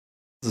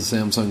The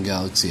Samsung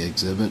Galaxy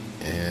exhibit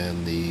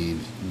and the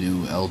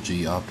new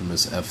LG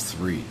Optimus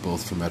F3,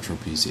 both from Metro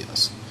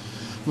PCS.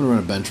 I'm going to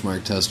run a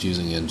benchmark test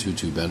using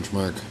Antutu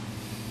benchmark.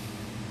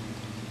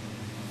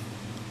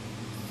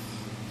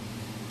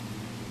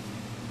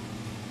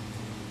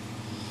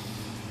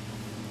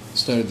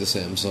 Started the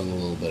Samsung a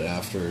little bit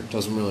after. It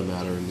doesn't really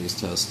matter in these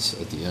tests.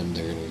 At the end,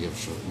 they're going to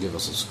give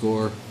us a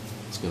score.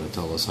 It's going to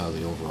tell us how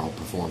the overall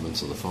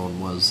performance of the phone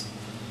was.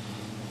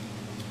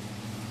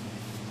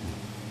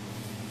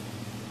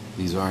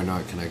 These are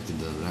not connected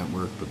to the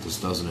network, but this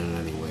doesn't in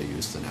any way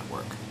use the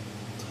network.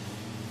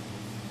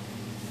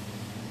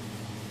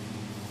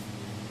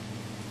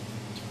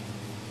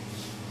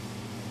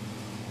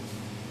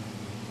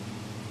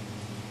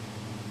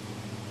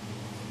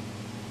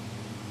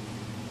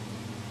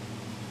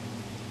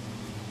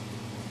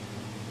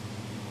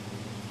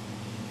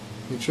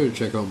 Make sure to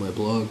check out my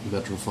blog,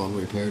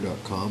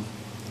 metrophonerepair.com.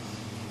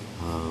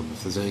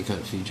 If there's any kind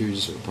of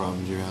features or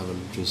problems you're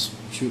having, just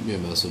shoot me a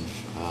message.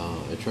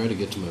 I try to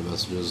get to my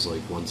messages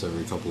like once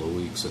every couple of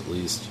weeks at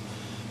least.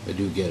 I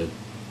do get a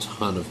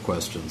ton of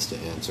questions to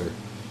answer.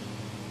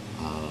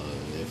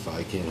 If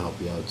I can't help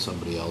you out,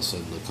 somebody else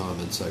in the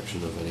comment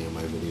section of any of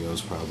my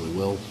videos probably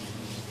will.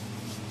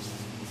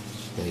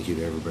 Thank you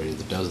to everybody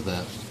that does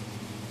that.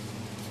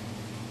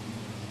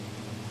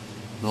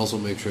 And also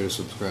make sure to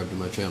subscribe to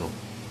my channel.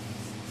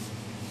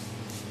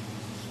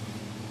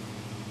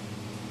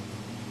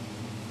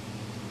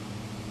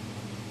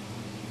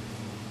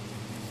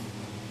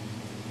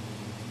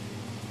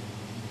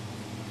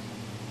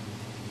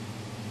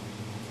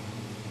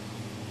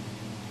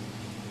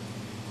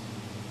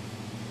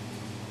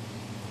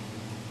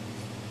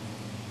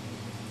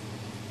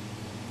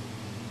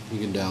 You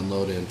can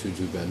download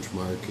Antutu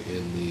Benchmark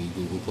in the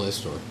Google Play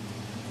Store.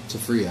 It's a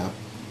free app.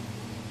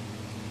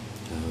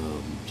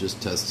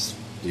 Just tests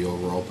the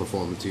overall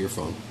performance of your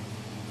phone.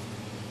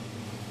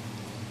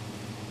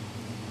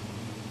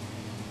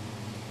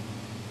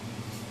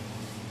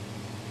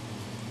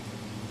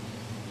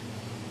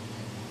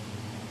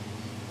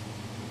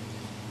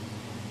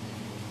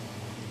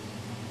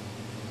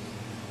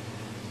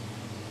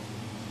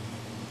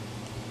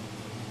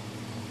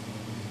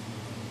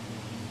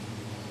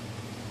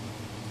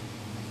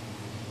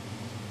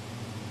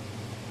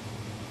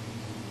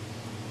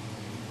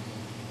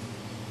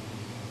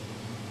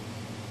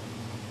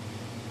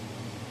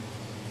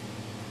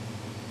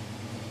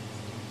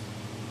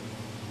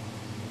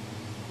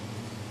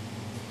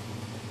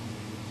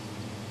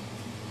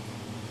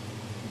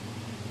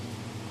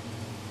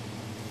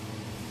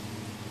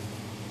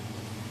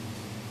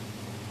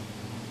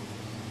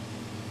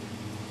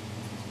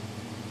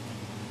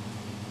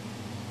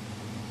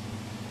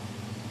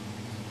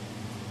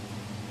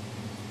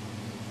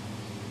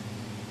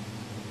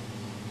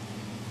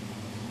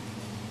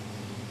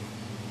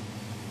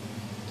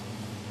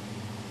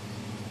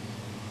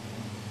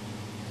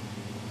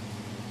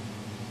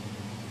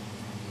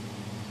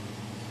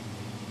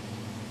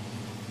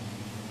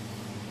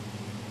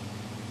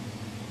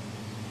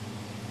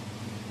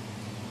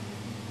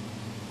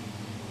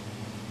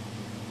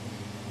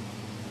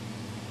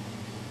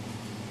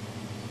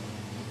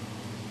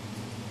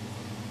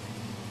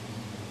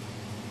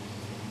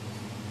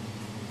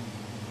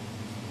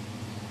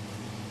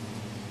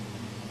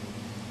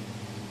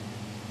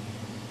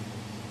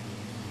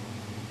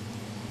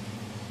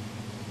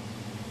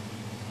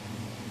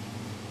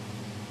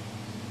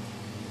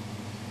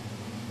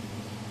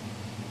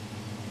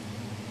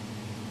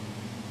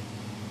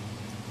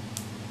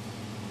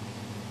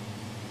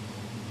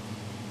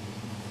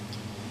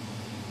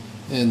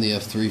 And the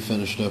F3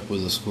 finished up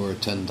with a score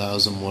of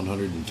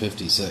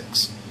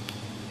 10,156.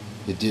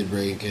 It did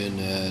rank in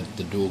at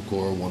the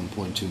dual-core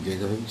 1.2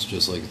 GHz,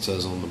 just like it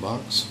says on the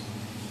box.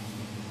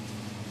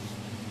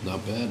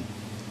 Not bad.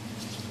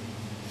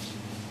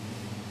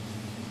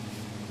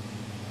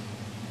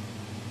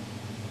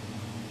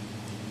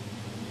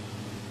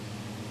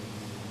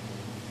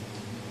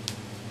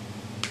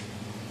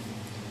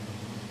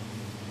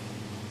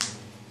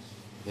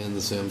 And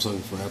the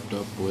Samsung wrapped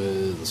up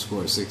with a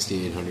score of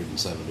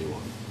 6,871.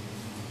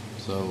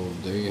 So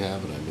there you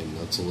have it. I mean,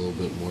 that's a little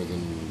bit more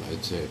than,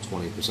 I'd say,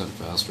 20%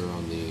 faster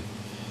on the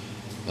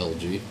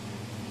LG.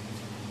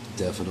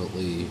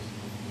 Definitely,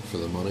 for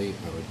the money,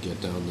 I would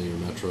get down to your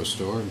Metro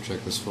store and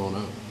check this phone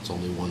out. It's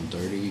only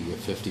 $130. You get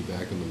 $50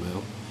 back in the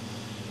mail.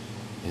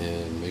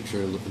 And make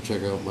sure to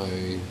check out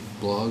my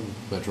blog,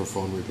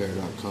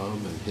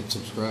 metrophonerepair.com, and hit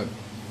subscribe.